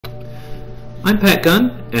I'm Pat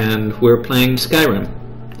Gunn, and we're playing Skyrim.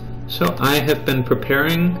 So I have been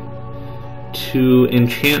preparing to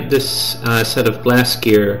enchant this set of glass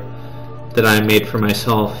gear that I made for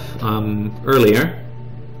myself earlier.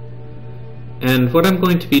 And what I'm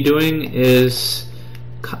going to be doing is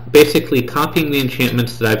basically copying the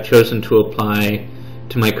enchantments that I've chosen to apply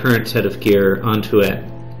to my current set of gear onto it.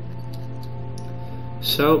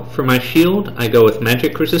 So for my shield, I go with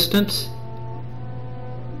magic resistance.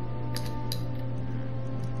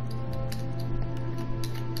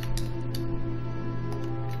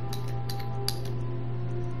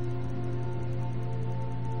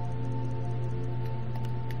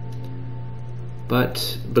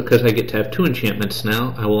 But because I get to have two enchantments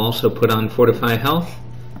now, I will also put on Fortify Health.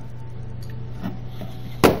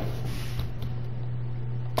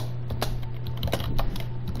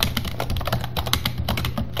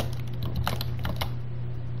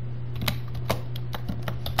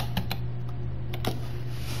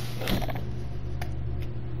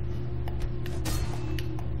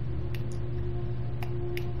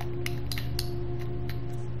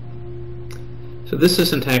 So this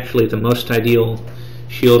isn't actually the most ideal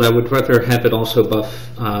shield. I would rather have it also buff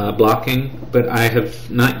blocking, but I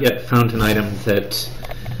have not yet found an item that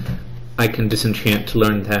I can disenchant to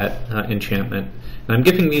learn that enchantment. And I'm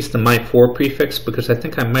giving these the My 4 prefix because I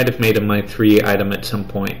think I might have made a My 3 item at some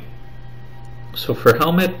point. So for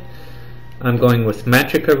helmet, I'm going with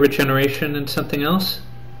Magicka Regeneration and something else.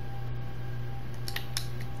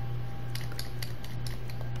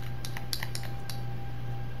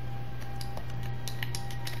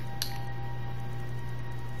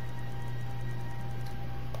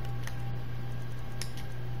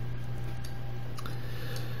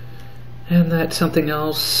 And that something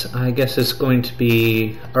else, I guess, is going to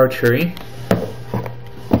be archery.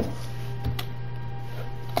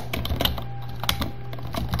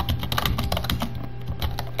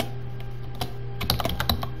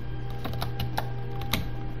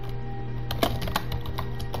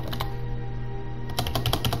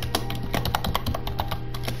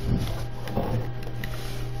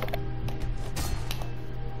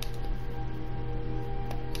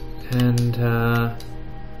 And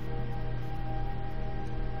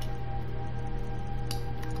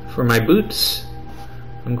for my boots,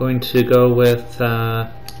 I'm going to go with,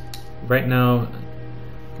 right now,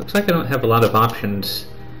 looks like I don't have a lot of options.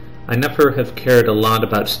 I never have cared a lot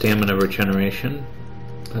about stamina regeneration,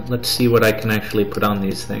 but let's see what I can actually put on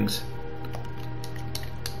these things.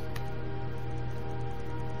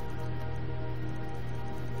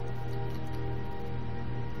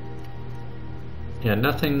 Yeah,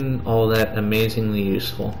 nothing all that amazingly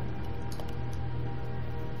useful.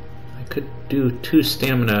 Could do 2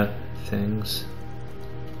 stamina things.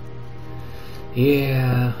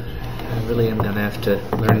 Yeah, I really am gonna have to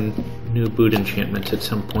learn new boot enchantments at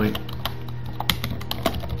some point.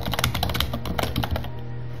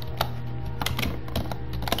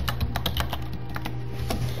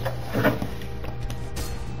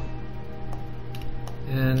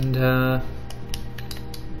 And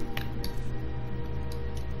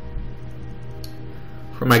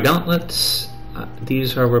for my gauntlets,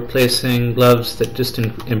 these are replacing gloves that just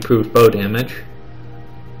improve bow damage.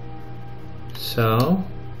 So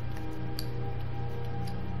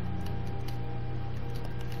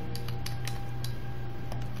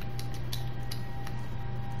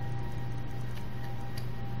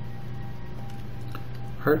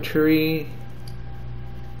archery,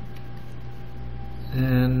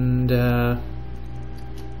 and I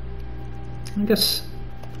guess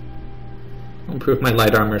I'll improve my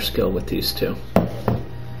light armor skill with these two.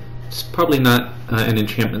 It's probably not an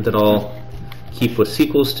enchantment that I'll keep with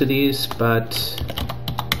sequels to these, but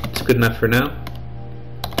it's good enough for now.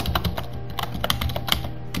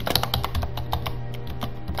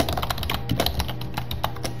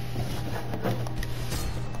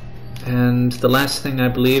 And the last thing I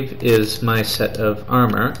believe is my set of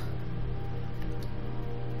armor,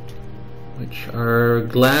 which are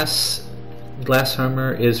glass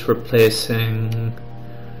armor is replacing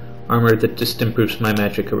armor that just improves my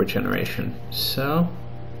Magicka regeneration. So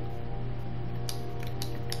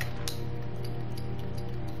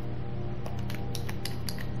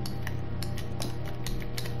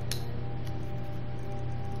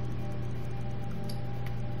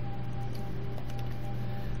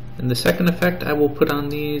and the second effect I will put on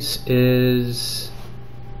these is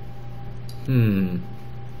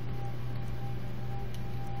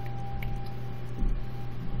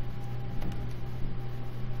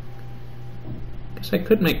I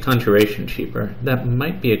could make Conjuration cheaper. That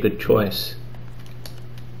might be a good choice.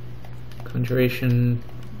 Conjuration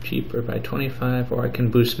cheaper by 25, or I can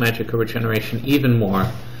boost magic or regeneration even more.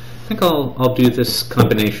 I think I'll do this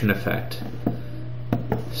combination effect.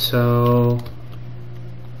 So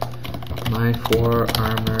my 4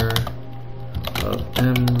 armor of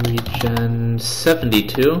M regen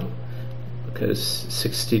 72, because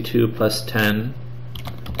 62 plus 10,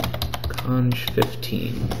 conj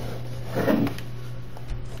 15.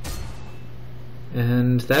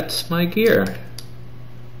 And that's my gear.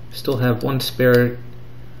 Still have 1 spare.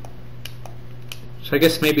 So I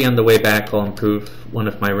guess maybe on the way back I'll improve one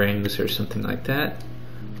of my rings or something like that.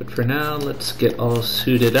 But for now, let's get all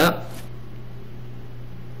suited up.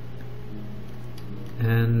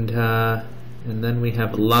 And then we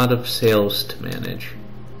have a lot of sales to manage.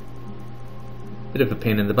 Bit of a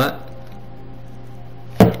pain in the butt.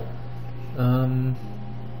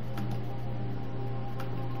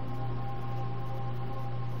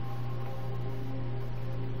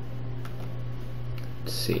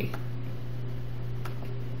 Let's see.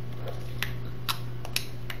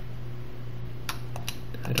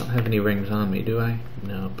 I don't have any rings on me, do I?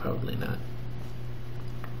 No, probably not.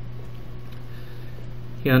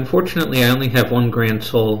 Yeah, unfortunately I only have 1 grand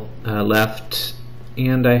soul left,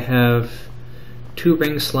 and I have 2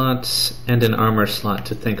 ring slots and an armor slot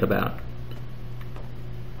to think about.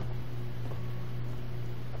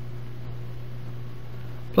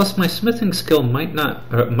 Plus my smithing skill might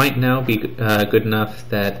now be good enough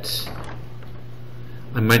that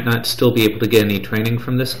I might not still be able to get any training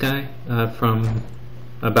from this guy, from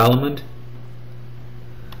Balamund,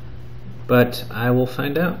 but I will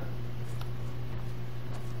find out.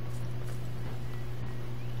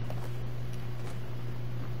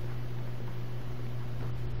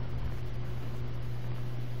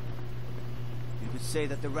 You could say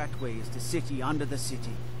that the Ratway is the city under the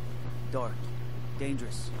city. Dark,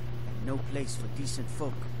 dangerous, and no place for decent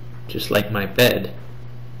folk. Just like my bed.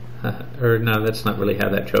 Or no, that's not really how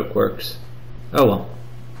that joke works. Oh well.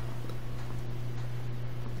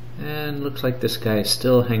 And looks like this guy is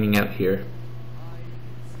still hanging out here.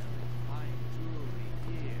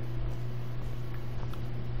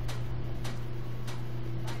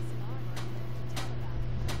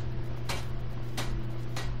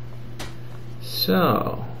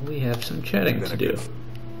 So, we have some chatting to do.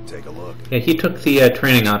 Take a look. Yeah, he took the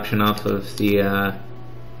training option off of the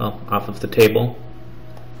off of the table.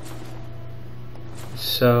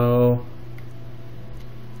 So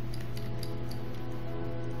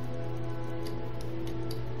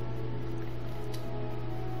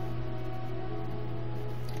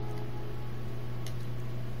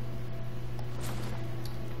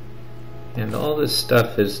and all this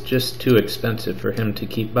stuff is just too expensive for him to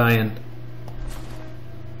keep buying.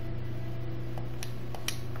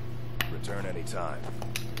 Return anytime.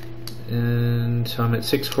 And so I'm at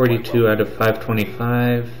 642 out of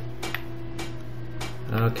 525.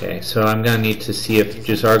 Okay, so I'm gonna need to see if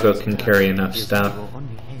Jizargo can carry enough stuff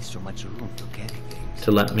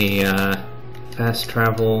to let me fast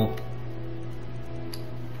travel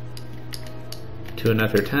to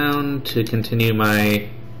another town to continue my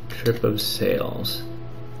trip of sales.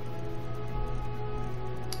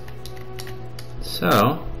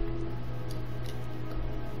 So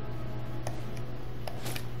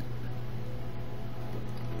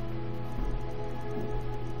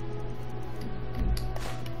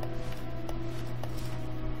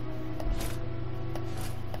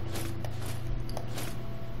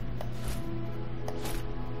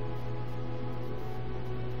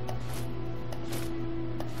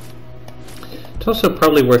it's also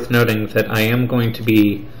probably worth noting that I am going to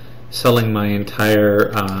be selling my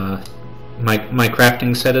entire my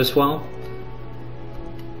crafting set as well,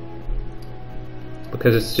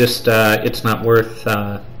 because it's just it's not worth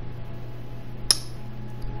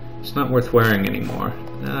wearing anymore.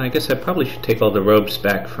 I guess I probably should take all the robes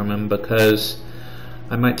back from him, because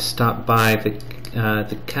I might stop by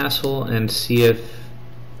the castle and see if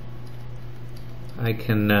I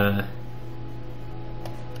can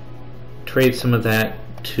trade some of that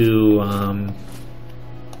to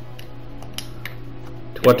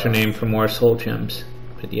what's her name for more soul gems.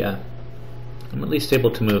 But yeah, I'm at least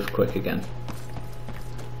able to move quick again.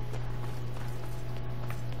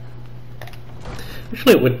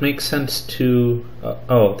 Actually, it would make sense to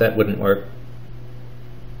oh, that wouldn't work.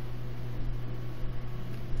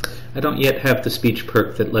 I don't yet have the speech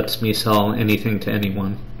perk that lets me sell anything to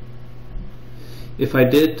anyone. If I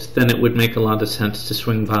did, then it would make a lot of sense to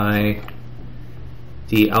swing by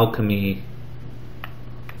the alchemy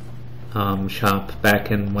shop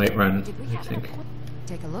back in Whiterun, I think.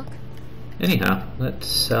 Take a look. Anyhow, let's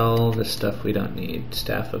sell the stuff we don't need.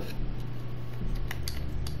 Staff of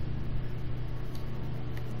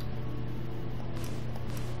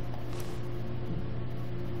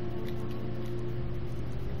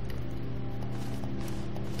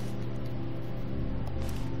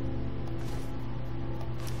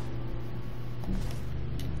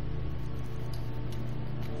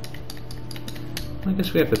I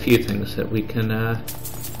guess we have a few things that we can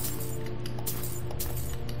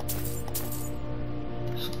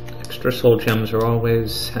extra soul gems are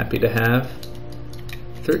always happy to have.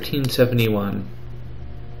 1371.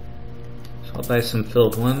 So I'll buy some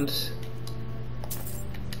filled ones.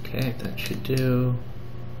 Okay, that should do.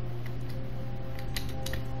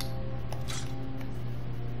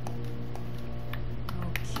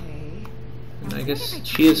 Okay. And I guess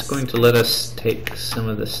she is going to let us take some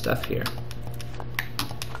of this stuff here.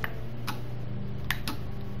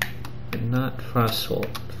 But not frost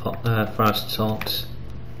salt,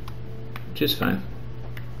 which is fine.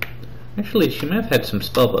 Actually, she might have had some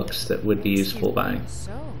spellbooks that would be useful buying.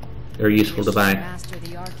 So, Or useful to buy. master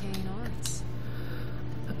the arcane arts.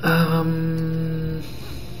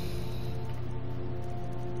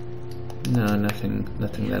 No, nothing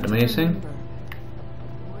that amazing.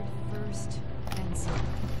 Ward first, then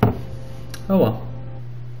second. Oh well.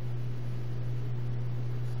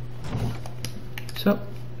 So,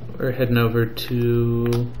 we're heading over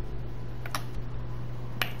to...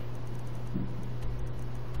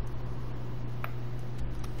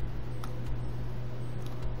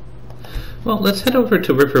 Well, let's head over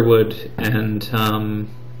to Riverwood and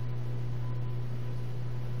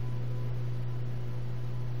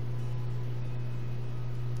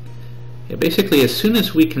yeah, basically as soon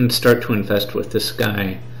as we can start to invest with this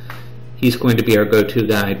guy, he's going to be our go-to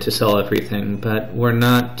guy to sell everything, but we're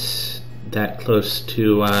not that close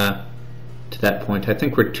to that point. I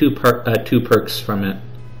think we're two perks from it.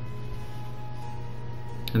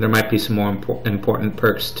 And there might be some more important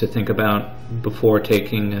perks to think about before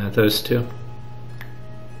taking those two.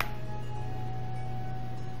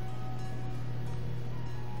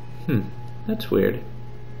 That's weird.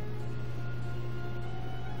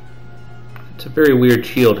 It's a very weird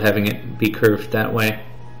shield having it be curved that way.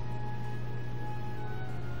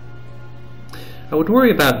 I would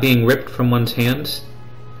worry about being ripped from one's hands.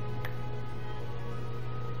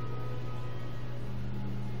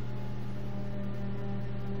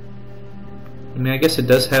 I mean, I guess it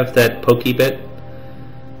does have that pokey bit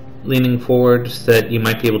leaning forwards that you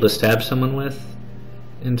might be able to stab someone with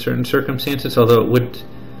in certain circumstances, although it would...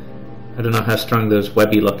 I don't know how strong those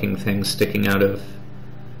webby looking things sticking out of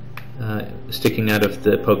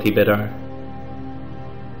the pokey bit are.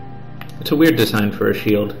 It's a weird design for a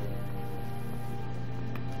shield.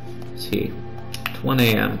 Let's see. It's 1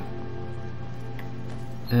 AM.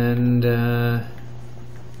 And guess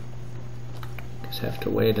I have to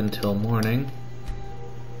wait until morning.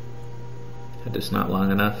 That is not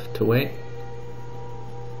long enough to wait.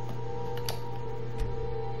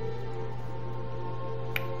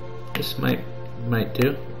 This might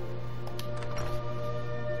do.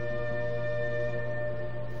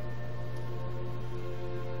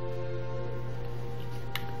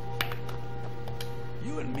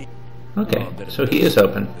 You and me. Okay, so he is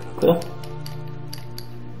open. Cool.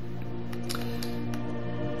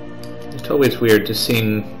 It's always weird to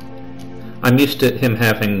seeing... I'm used to him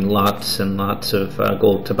having lots and lots of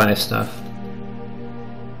gold to buy stuff.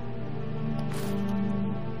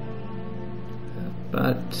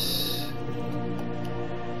 But...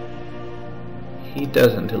 he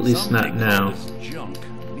doesn't, at least Some not may now. call this junk.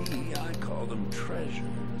 Me, I call them treasures.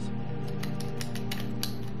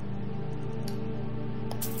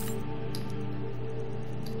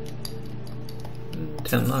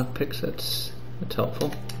 10 lockpicks, that's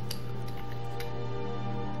helpful.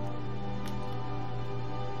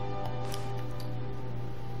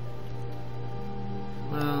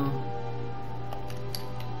 Well...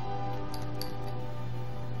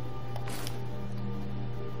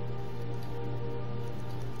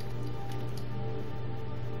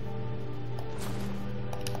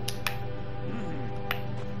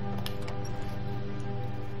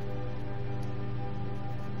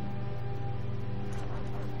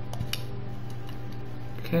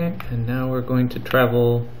 Okay, and now we're going to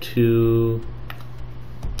travel to...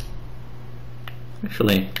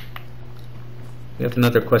 Actually, we have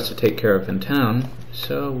another quest to take care of in town,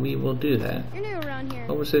 so we will do that. You're new around here.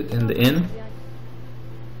 What was it, in the inn?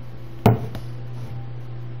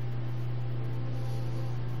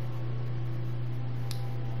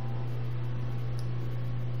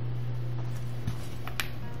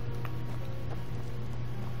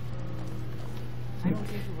 I don't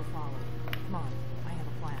think you will follow. Come on, I have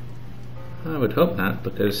a plan. I would hope not,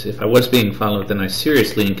 because if I was being followed, then I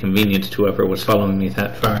seriously inconvenienced whoever was following me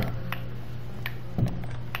that far.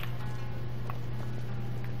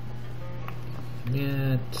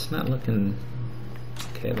 Yeah, it's not looking...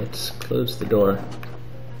 Okay, let's close the door.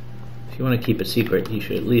 If you want to keep it secret, you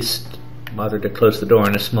should at least bother to close the door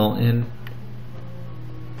in a small inn.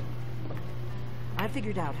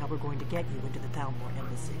 figured out how we're going to get you into the Thalmor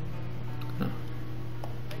embassy. Oh.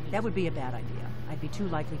 That would be a bad idea. I'd be too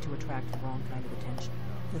likely to attract the wrong kind of attention.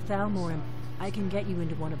 The Thalmor, I can get you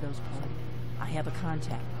into one of those parties. I have a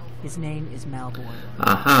contact. His name is Malborn.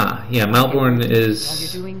 Aha, yeah, Malborn is... While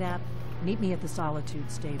you're doing that, meet me at the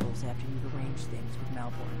Solitude stables after you've arranged things with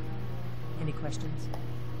Malborn. Any questions?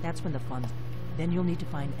 That's when the fun's... Then you'll need to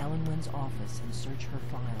find Elenwen's office and search her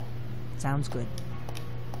file. Sounds good.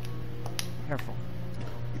 Careful.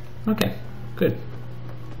 Okay, good.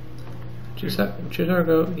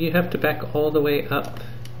 Gisargo, you have to back all the way up.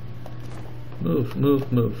 Move,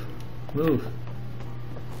 move, move. Move.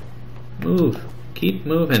 Move. Keep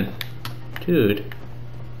moving. Dude.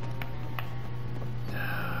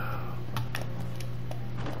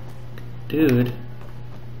 Dude.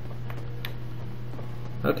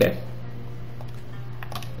 Okay.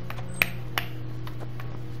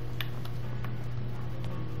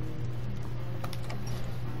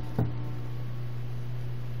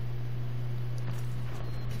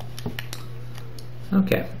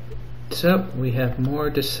 Okay, so we have more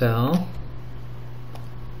to sell.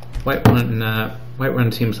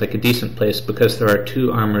 Whiterun seems like a decent place because there are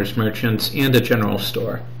 2 armors merchants and a general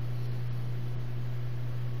store.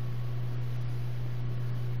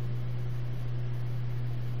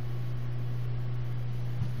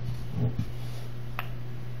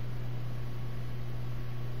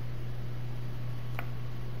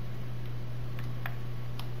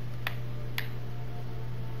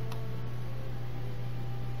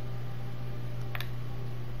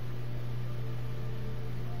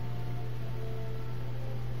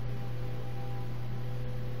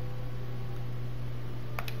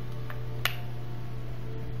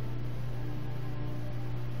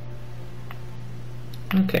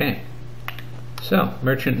 Okay, so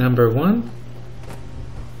merchant number 1.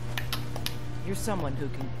 You're someone who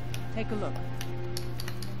can take a look.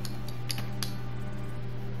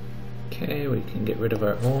 Okay, we can get rid of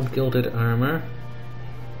our old gilded armor.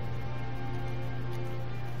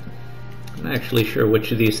 I'm not actually sure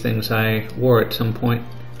which of these things I wore at some point.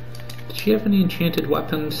 Does she have any enchanted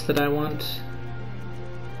weapons that I want?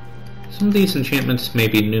 Some of these enchantments may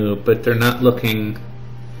be new, but they're not looking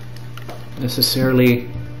necessarily...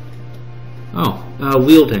 Oh,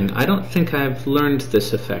 wielding. I don't think I've learned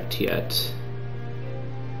this effect yet.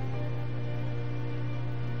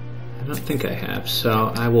 I don't think I have,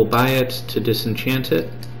 so I will buy it to disenchant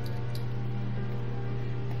it.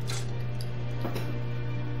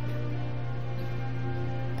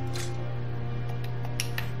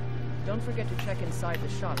 Don't forget to check inside the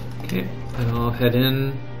shop. Okay, and I'll head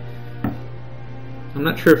in. I'm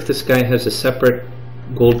not sure if this guy has a separate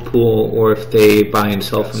gold pool or if they buy and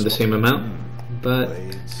sell from the same amount, but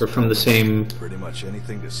or from the same. Pretty much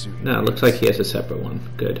anything to suit you. No, it looks like he has a separate one.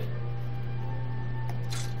 Good.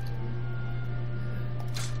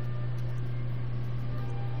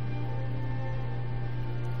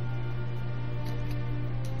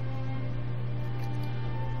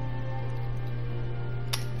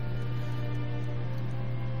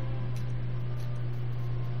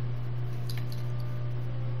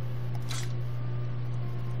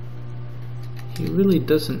 He really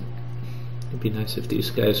doesn't... It'd be nice if these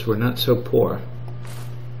guys were not so poor.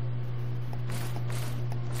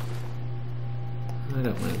 I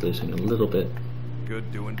don't mind losing a little bit.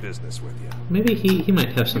 Good doing business with you. Maybe he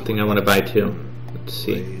might have something I want to buy too. Let's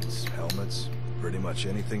see. Blades, helmets, pretty much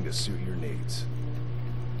anything to suit your needs.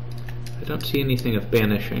 I don't see anything of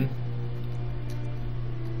banishing.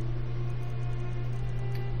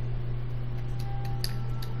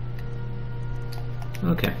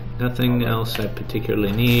 Okay, nothing else I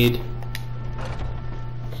particularly need.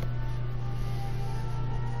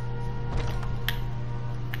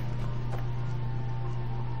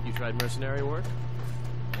 You tried mercenary work?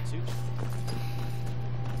 That suits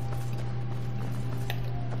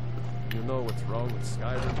you. You know what's wrong with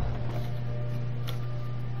Skyrim?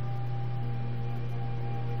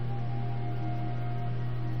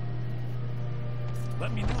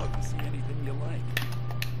 Let me know if you see anything you like.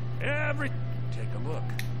 Take a look.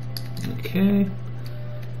 Okay.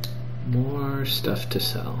 More stuff to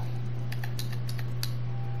sell.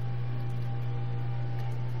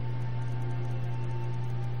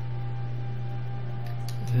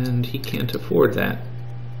 And he can't afford that.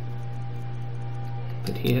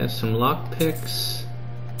 But he has some lockpicks.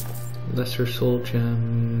 Lesser soul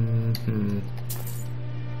gem.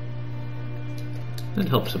 That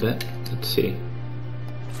helps a bit. Let's see.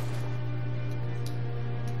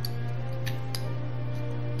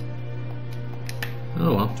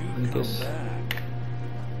 Oh well, I guess.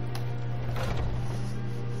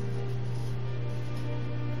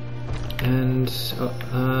 And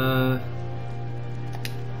And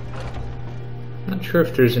not sure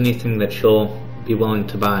if there's anything that she'll be willing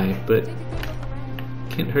to buy, but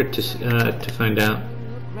can't hurt to find out.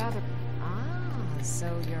 Rather. Ah,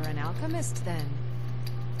 so you're an alchemist then?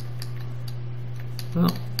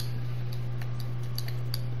 Well,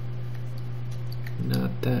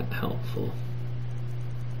 not that helpful.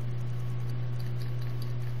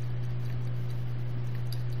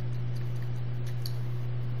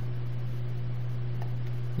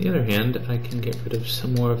 On the other hand, I can get rid of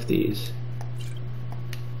some more of these.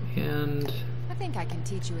 And I think I can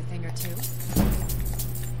teach you a thing or two.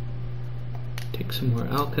 take some more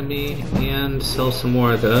alchemy and sell some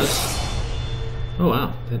more of those. Oh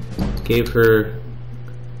wow, that gave her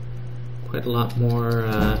quite a lot more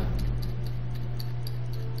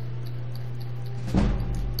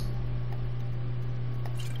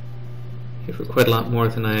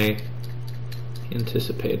than I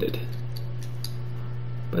anticipated.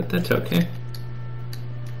 But that's okay,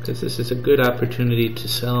 because this is a good opportunity to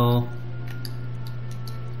sell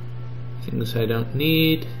things I don't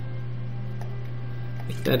need. I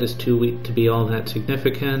think that is too weak to be all that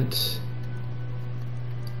significant.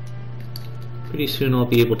 Pretty soon I'll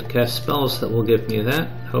be able to cast spells that will give me that,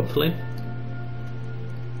 hopefully.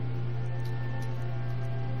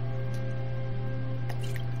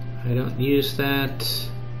 I don't use that.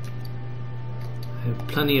 I have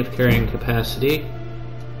plenty of carrying capacity.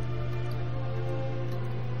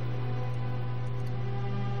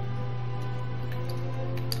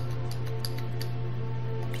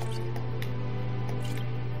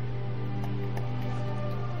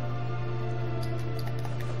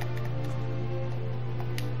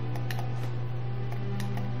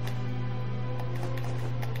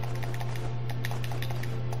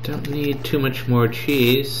 Don't need too much more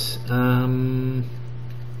cheese. To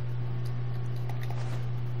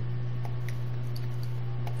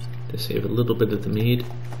save a little bit of the meat.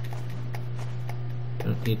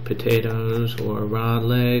 Don't need potatoes or raw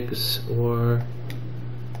legs or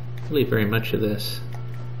really very much of this.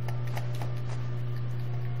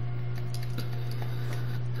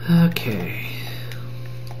 Okay.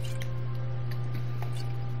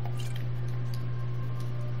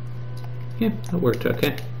 Yeah, that worked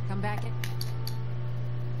okay. Come back in.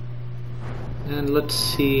 And let's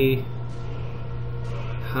see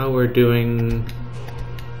how we're doing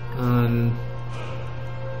on,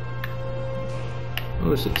 what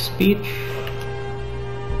was it, speech?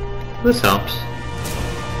 This helps,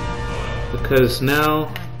 because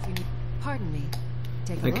now Pardon me.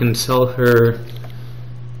 Take a I look. can sell her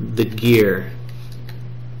the gear.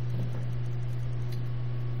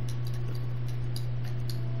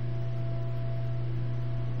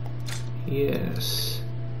 Yes,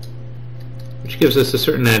 which gives us a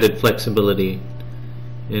certain added flexibility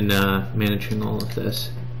in managing all of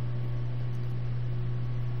this.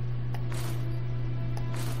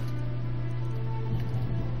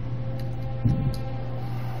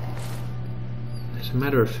 As a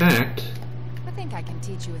matter of fact, I think I can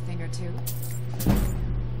teach you a thing or two.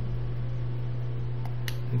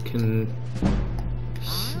 I can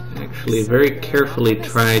actually very carefully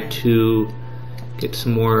try to get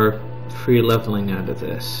some more free leveling out of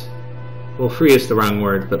this. Well, free is the wrong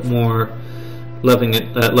word, but more leveling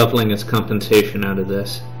as compensation out of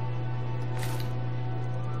this.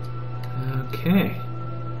 Okay.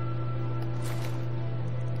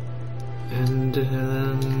 And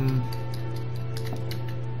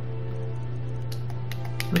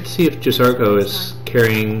let's see if Jazargo is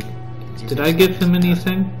carrying. Did I give him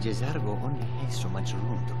anything? Jazargo only has so much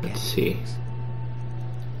room to Let's carry see. things.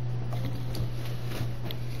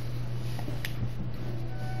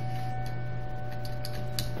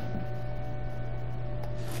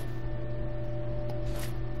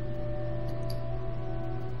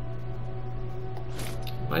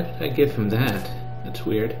 Why did I give him that? That's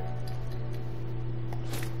weird.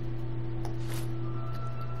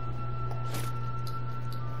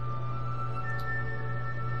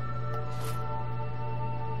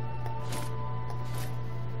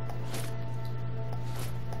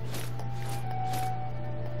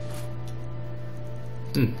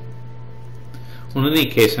 Well, in any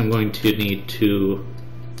case, I'm going to need to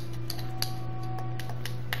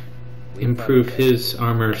improve his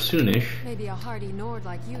armor soonish. Maybe a hardy Nord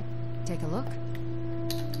like you. Take a look.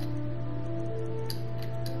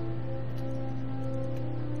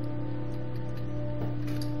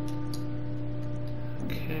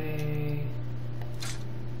 Okay.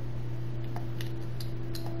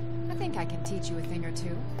 I think I can teach you a thing or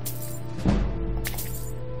two.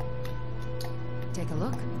 Take a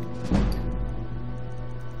look.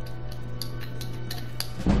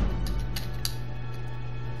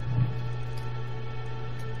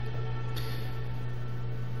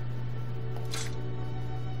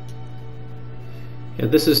 Yeah,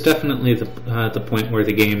 this is definitely the point where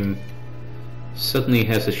the game suddenly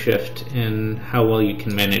has a shift in how well you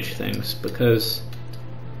can manage things, because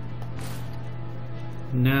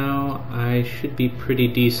now I should be pretty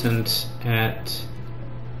decent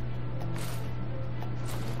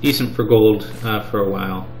for gold for a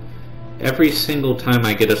while. Every single time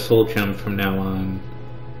I get a soul gem from now on,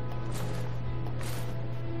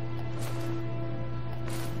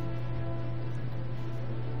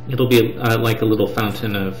 it'll be like a little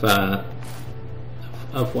fountain of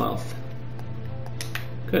wealth.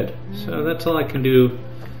 Good. So that's all I can do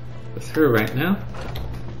with her right now.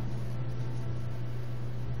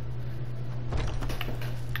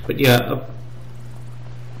 But yeah,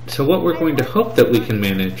 so what we're going to hope that we can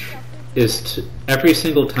manage is to, every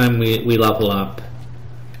single time we level up,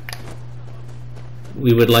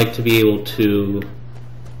 we would like to be able to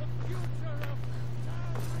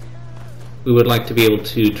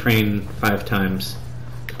train 5 times.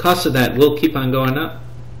 The cost of that will keep on going up,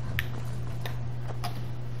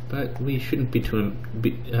 but we shouldn't be doing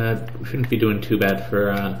too bad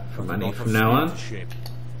for money from now on. The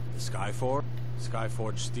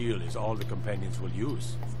Skyforge steel is all the companions will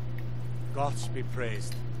use. Gods be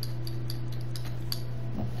praised.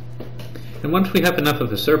 And once we have enough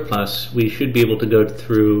of a surplus, we should be able to go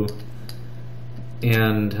through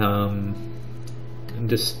and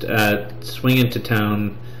just swing into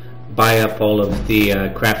town, buy up all of the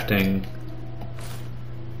crafting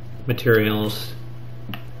materials,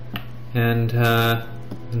 and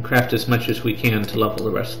craft as much as we can to level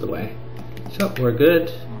the rest of the way. So we're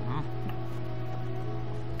good.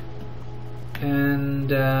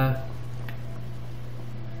 And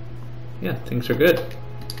yeah, things are good.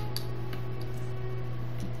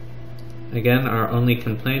 Again, our only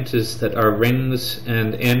complaint is that our rings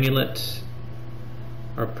and amulet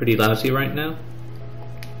are pretty lousy right now.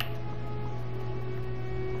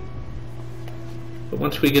 But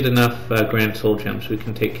once we get enough grand soul gems, we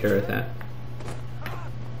can take care of that.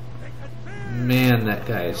 Man, that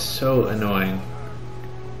guy is so annoying.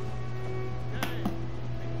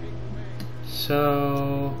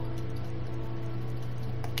 So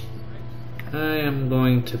I am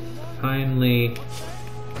going to finally,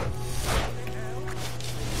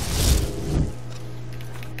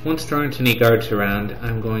 once there aren't any guards around,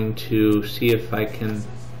 I'm going to see if I can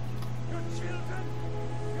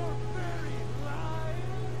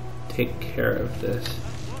take care of this.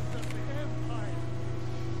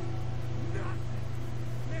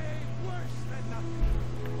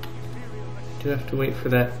 Do have to wait for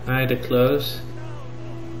that eye to close,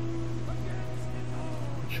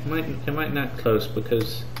 which it might not close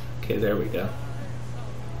because, okay, there we go.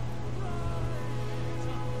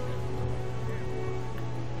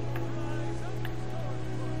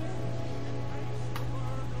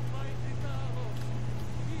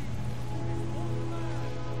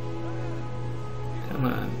 Come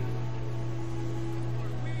on.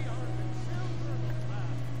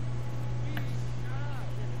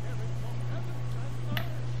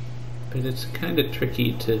 But it's kind of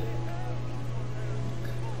tricky to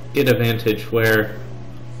get a vantage where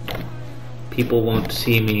people won't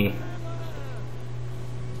see me.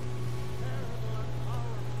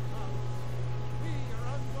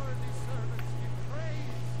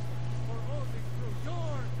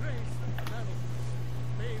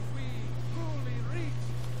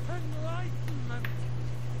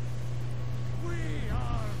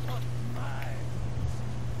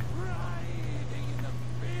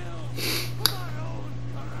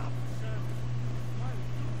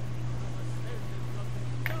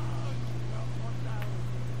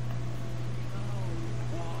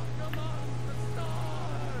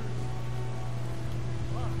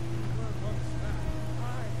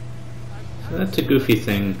 So that's a goofy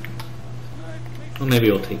thing. Well,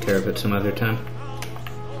 maybe we'll take care of it some other time.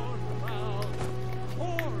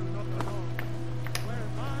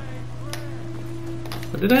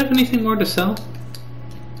 But did I have anything more to sell?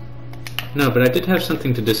 No, but I did have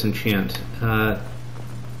something to disenchant. The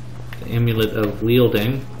Amulet of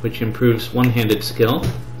Wielding, which improves one-handed skill.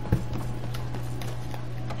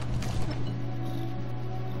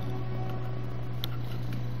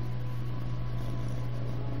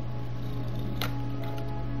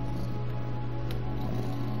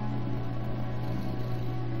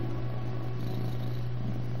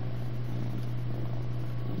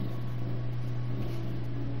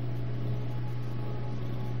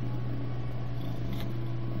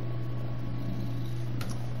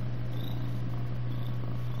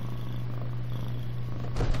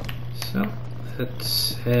 So,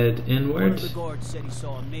 let's head inward. One of the guards said he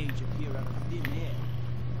saw a mage appear out of thin air.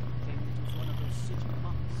 Claimed it was one of those city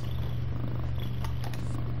monks.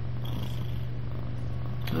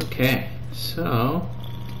 Okay, so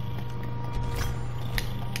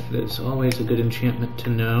that is always a good enchantment to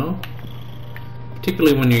know,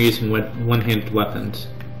 particularly when you're using one-handed weapons.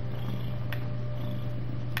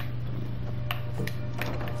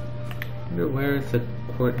 I wonder where the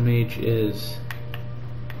court mage is.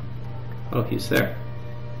 Oh, he's there.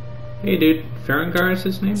 Hey dude, Farengar is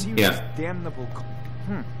his name? Yeah. Damnable.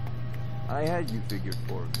 I had you figured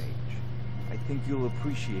for a mage. I think you'll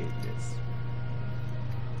appreciate this.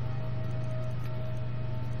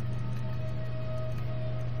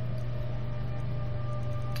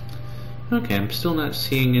 Okay, I'm still not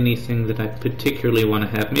seeing anything that I particularly want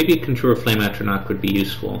to have. Maybe Conjure Flame Atronach would be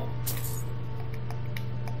useful.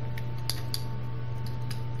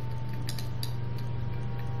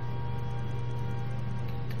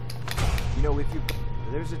 You know, if you...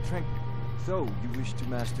 There's a trank... So, you wish to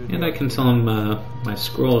master... And I can sell him my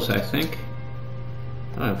scrolls, I think.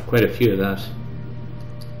 Oh, I have quite a few of those.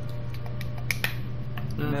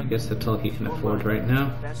 Well, I guess that's all he can afford right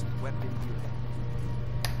now. Best weapon you have.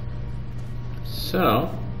 So,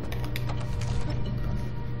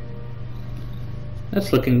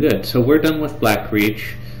 that's looking good. So we're done with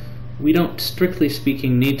Blackreach. We don't, strictly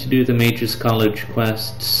speaking, need to do the Mages College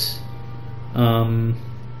quests.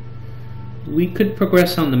 We could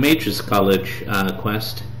progress on the Mages College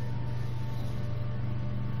quest.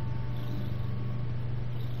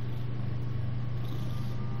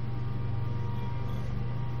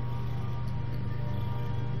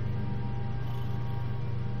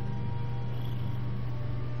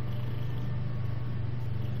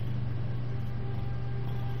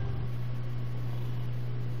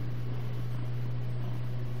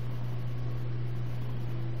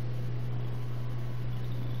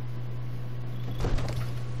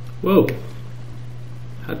 Whoa!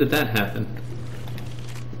 How did that happen?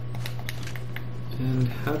 And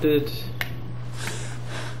how did...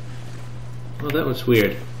 Well, that was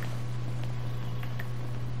weird.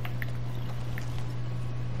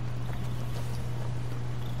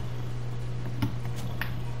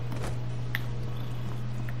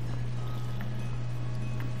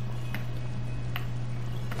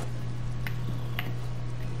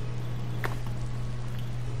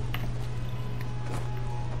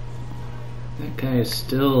 That guy is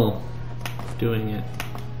still doing it.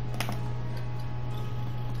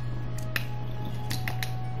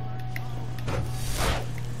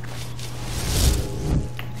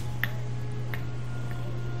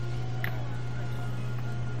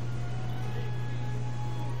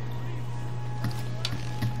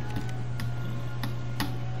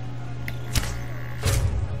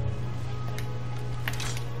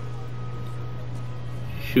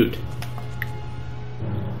 Shoot.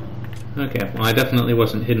 Okay, well I definitely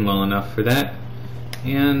wasn't hidden well enough for that.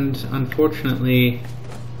 And unfortunately,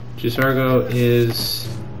 Gisargo is...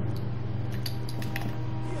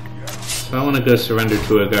 So I want to go surrender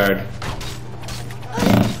to a guard.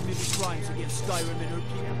 Committed crimes against Skyrim and her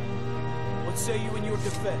people. What say you in your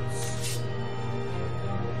defense?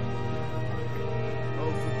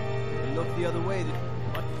 Oh, you look the other way.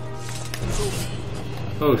 What?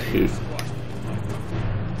 Oh shoot.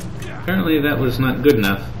 Apparently that was not good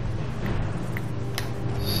enough.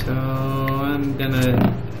 So I'm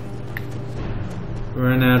gonna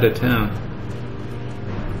run out of town.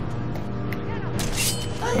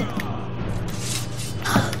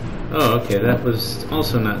 Oh, okay, that was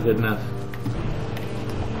also not good enough.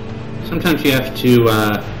 Sometimes you have to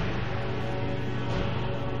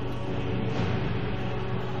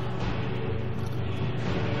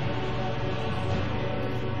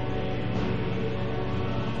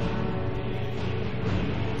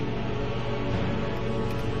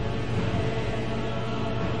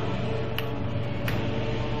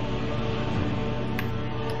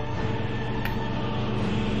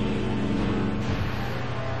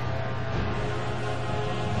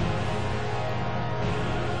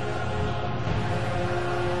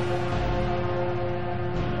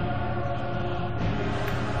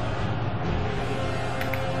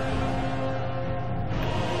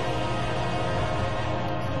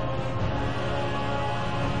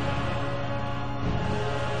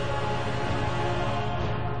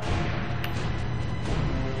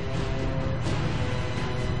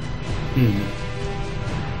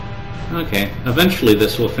Okay, eventually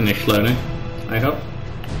this will finish loading, I hope.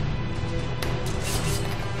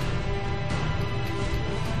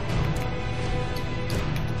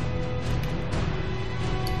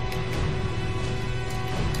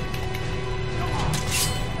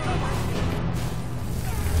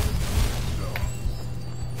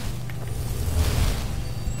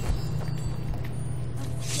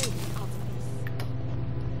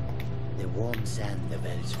 The worms sand of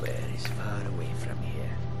elsewhere is far away from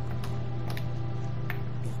here.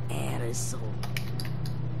 The air is so...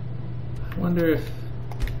 I wonder if...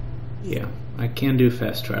 Yeah, I can do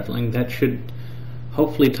fast traveling. That should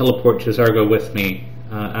hopefully teleport Jazargo with me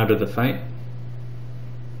out of the fight.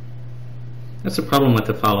 That's the problem with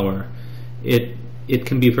the follower. It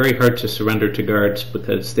can be very hard to surrender to guards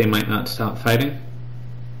because they might not stop fighting.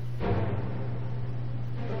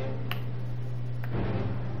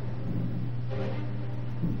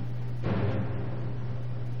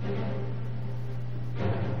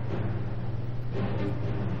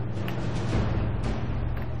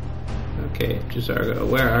 Okay, Jazargo,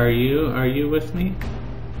 where are you? Are you with me?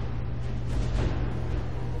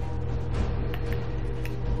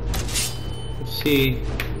 Let's see.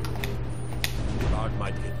 The guard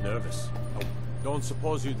might get nervous. Oh, don't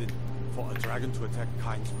suppose you did for a dragon to attack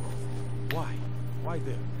Kyne's Grove. Why? Why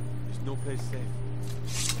there? There's no place safe.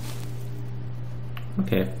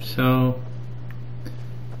 Okay, so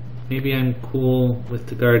maybe I'm cool with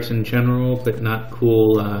the guards in general, but not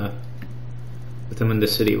cool with them in the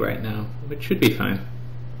city right now, which should be fine.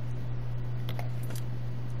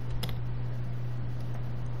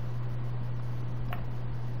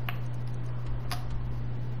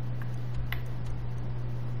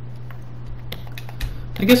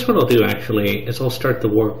 I guess what I'll do actually is I'll start the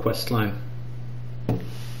war quest line.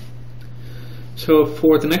 So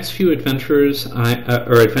for the next few adventures,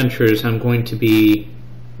 I'm going to be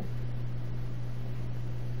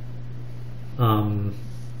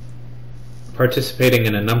participating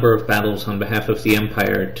in a number of battles on behalf of the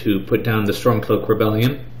Empire to put down the Stormcloak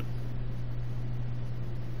Rebellion.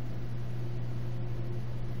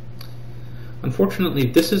 Unfortunately,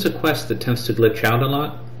 this is a quest that tends to glitch out a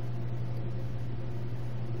lot.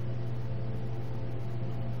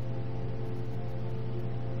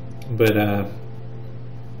 But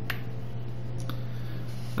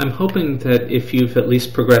I'm hoping that if you've at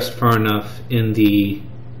least progressed far enough in the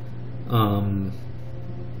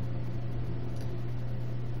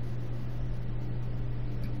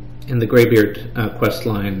Greybeard quest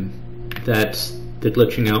line, that the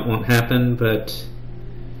glitching out won't happen, but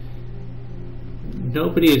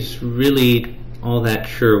nobody is really all that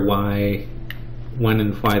sure when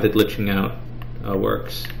and why the glitching out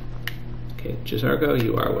works. Okay, Jazargo,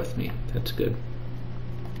 you are with me. That's good.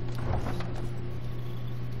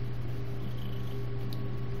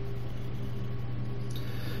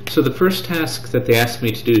 So the first task that they asked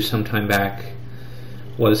me to do sometime back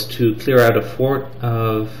was to clear out a fort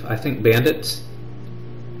of, I think, bandits.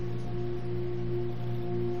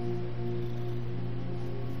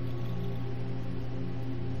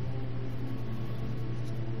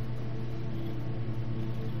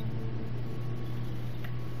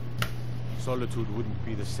 Solitude wouldn't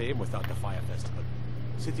be the same without the Fire Festival.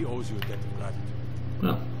 City owes you a debt of gratitude.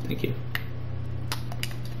 Well, thank you.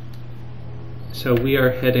 So we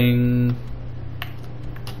are heading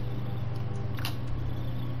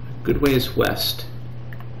a good ways west.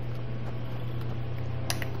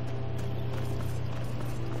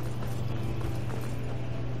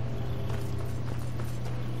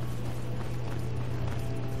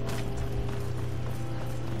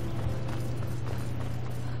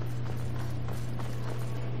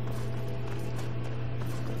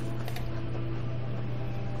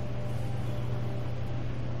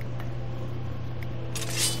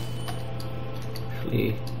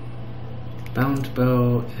 Bound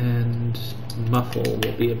bow and muffle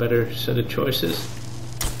will be a better set of choices.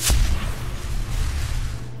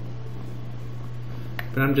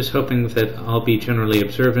 But I'm just hoping that I'll be generally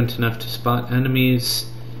observant enough to spot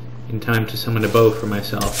enemies in time to summon a bow for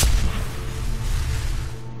myself.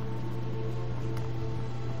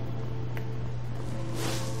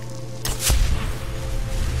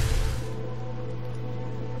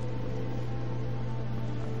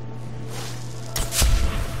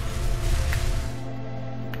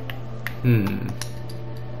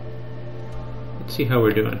 Let's see how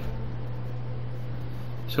we're doing.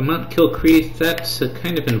 So Mount Kilcreath, that's a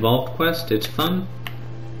kind of involved quest. It's fun,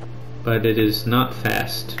 but it is not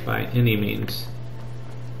fast by any means.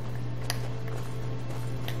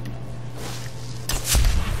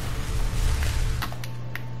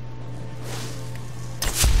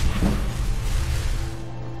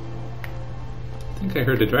 I think I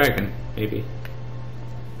heard a dragon, maybe.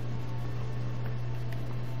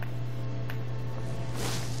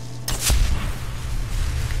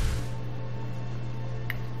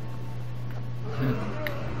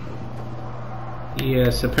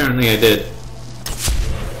 Yes, apparently I did.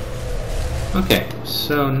 Okay,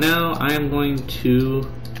 so now I am going to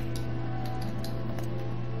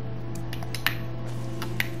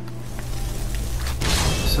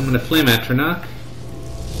summon a flame atronach.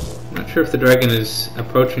 I'm not sure if the dragon is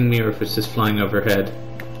approaching me or if it's just flying overhead.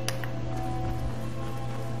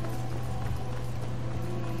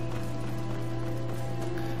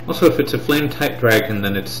 Also, if it's a flame-type dragon,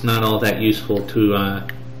 then it's not all that useful to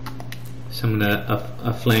summon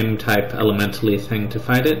a flame-type elementally thing to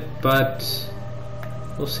fight it, but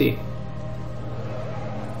we'll see.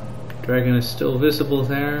 Dragon is still visible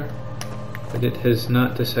there, but it has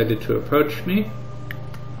not decided to approach me.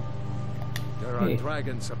 There are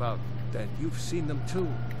dragons about, then you've seen them too.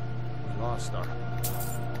 We lost our...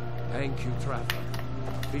 Thank you, traveler.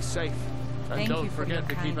 Be safe. And Thank don't you for forget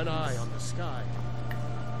to your keep an kindness. eye on the sky.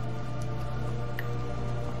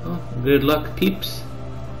 Well, good luck, peeps.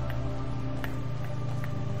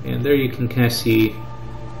 And there you can kind of see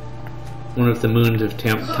one of the moons of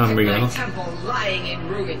Tamriel. My temple lying in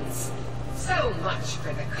ruins. So much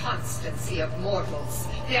for the constancy of mortals,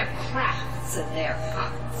 their crafts and their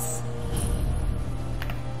hearts.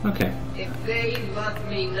 Okay. If they love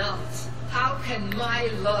me not, how can my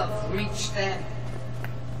love reach them?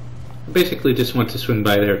 I basically just want to swing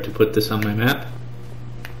by there to put this on my map.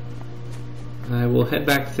 I will head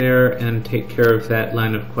back there and take care of that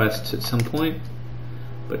line of quests at some point.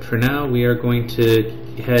 But for now, we are going to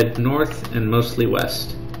head north and mostly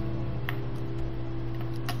west.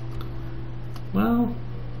 Well,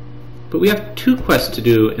 but we have 2 quests to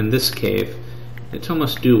do in this cave. It's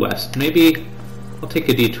almost due west. Maybe I'll take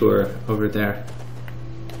a detour over there.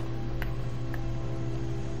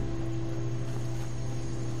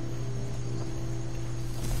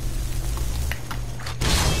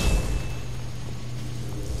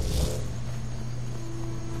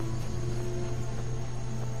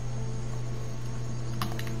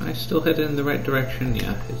 I still headed in the right direction?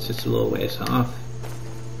 Yeah, it's just a little ways off.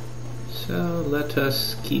 So let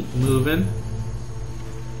us keep moving.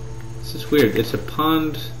 This is weird. It's a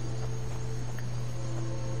pond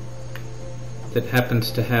that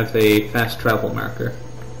happens to have a fast travel marker.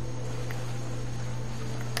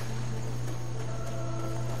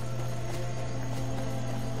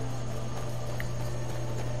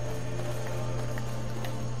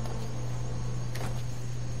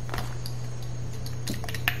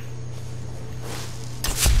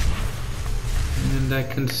 And I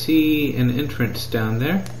can see an entrance down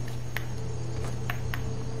there.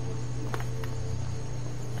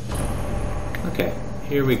 Okay,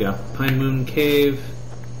 here we go. Pine Moon Cave.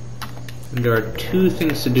 And there are 2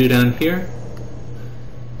 things to do down here.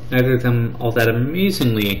 Neither of them all that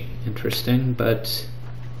amazingly interesting, but...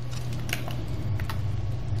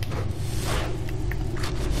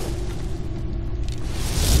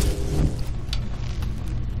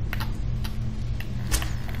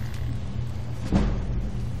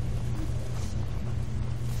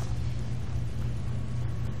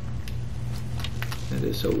 that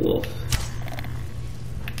is a wolf.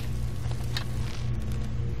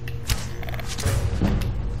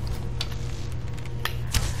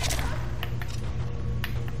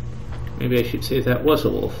 Maybe I should say that was a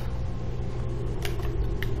wolf.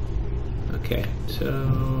 Okay,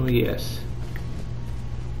 so yes.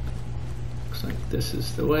 Looks like this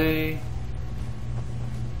is the way.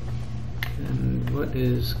 And what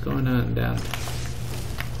is going on down there?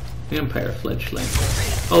 Vampire fledgling.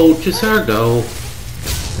 Oh, Gisargo!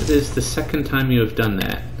 That is the 2nd time you have done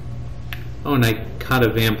that. Oh, and I caught a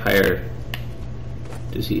vampire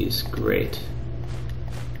disease. Great.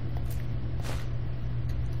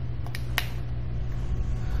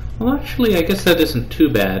 Well, actually, I guess that isn't too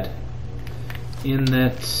bad, in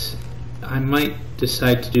that I might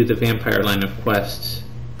decide to do the vampire line of quests.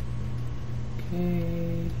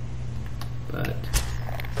 Okay, but...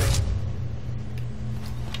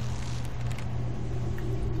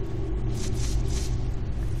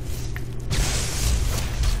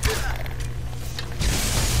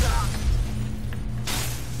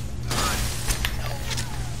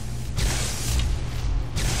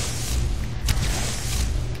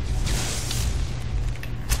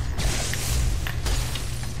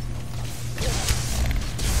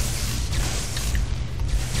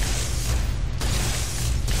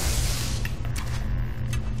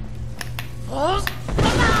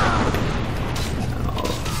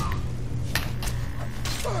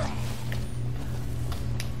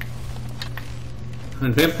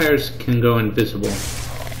 And vampires can go invisible.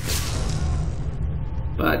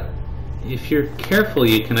 But if you're careful,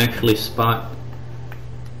 you can actually spot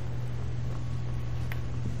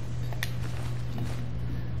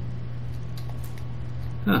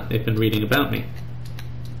they've been reading about me.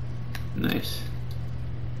 Nice.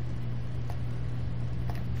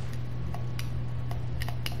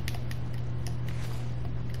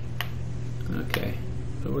 Okay.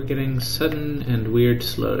 But we're getting sudden and weird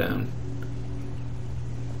slowdown.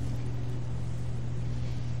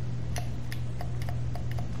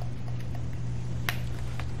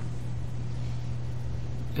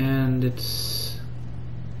 And it's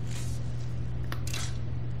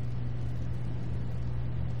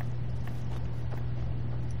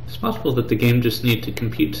possible that the game just needs to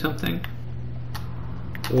compute something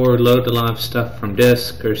or load a lot of stuff from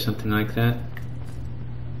disk or something like that,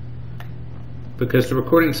 because the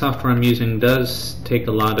recording software I'm using does take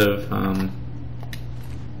a lot of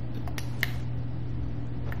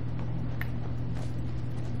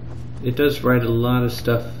it does write a lot of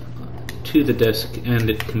stuff to the disk, and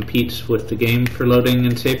it competes with the game for loading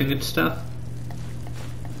and saving its stuff.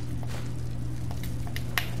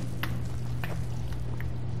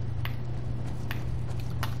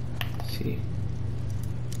 Let's see.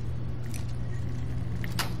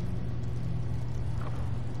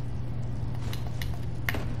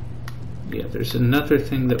 Yeah, there's another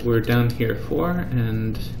thing that we're down here for,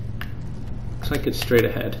 and looks like it's straight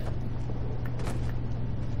ahead.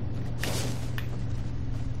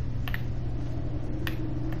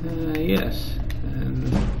 Yes,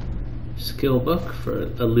 and skill book for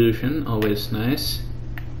illusion, always nice.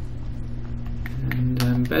 And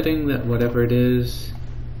I'm betting that whatever it is,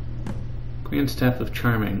 Grand Staff of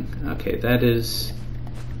Charming. Okay, that is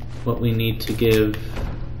what we need to give.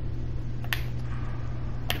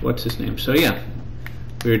 What's his name? So yeah,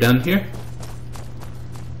 we're done here,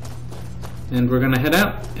 and we're gonna head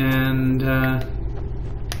out, and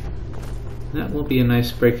that will be a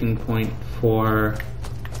nice breaking point for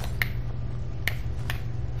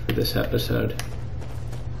this episode.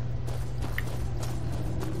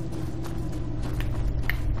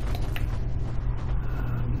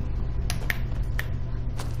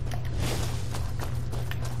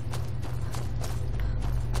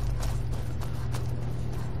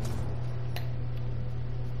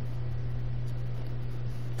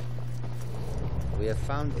 We have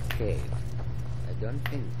found the cave. I don't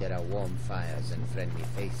think there are warm fires and friendly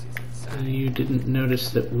faces inside. You didn't notice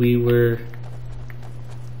that we were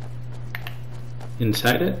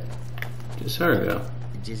inside it? Gisargo.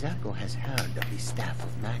 Gisargo has heard of the Staff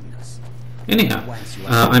of Magnus. Anyhow,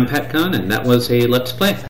 I'm Pat Kahn, and that was a Let's Play.